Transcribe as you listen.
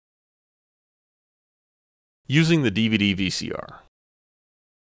Using the DVD VCR.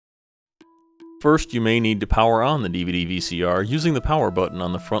 First, you may need to power on the DVD VCR using the power button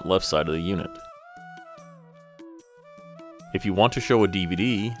on the front left side of the unit. If you want to show a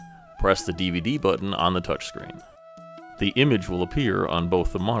DVD, press the DVD button on the touchscreen. The image will appear on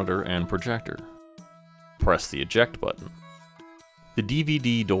both the monitor and projector. Press the eject button. The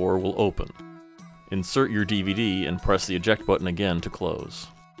DVD door will open. Insert your DVD and press the eject button again to close.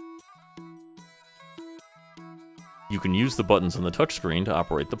 You can use the buttons on the touchscreen to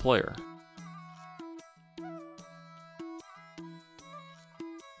operate the player.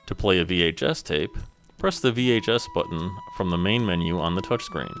 To play a VHS tape, press the VHS button from the main menu on the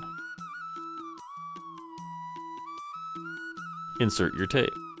touchscreen. Insert your tape.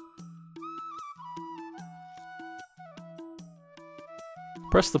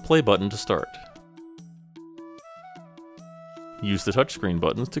 Press the play button to start. Use the touchscreen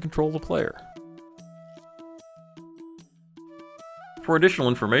buttons to control the player. For additional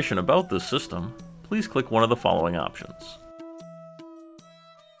information about this system, please click one of the following options.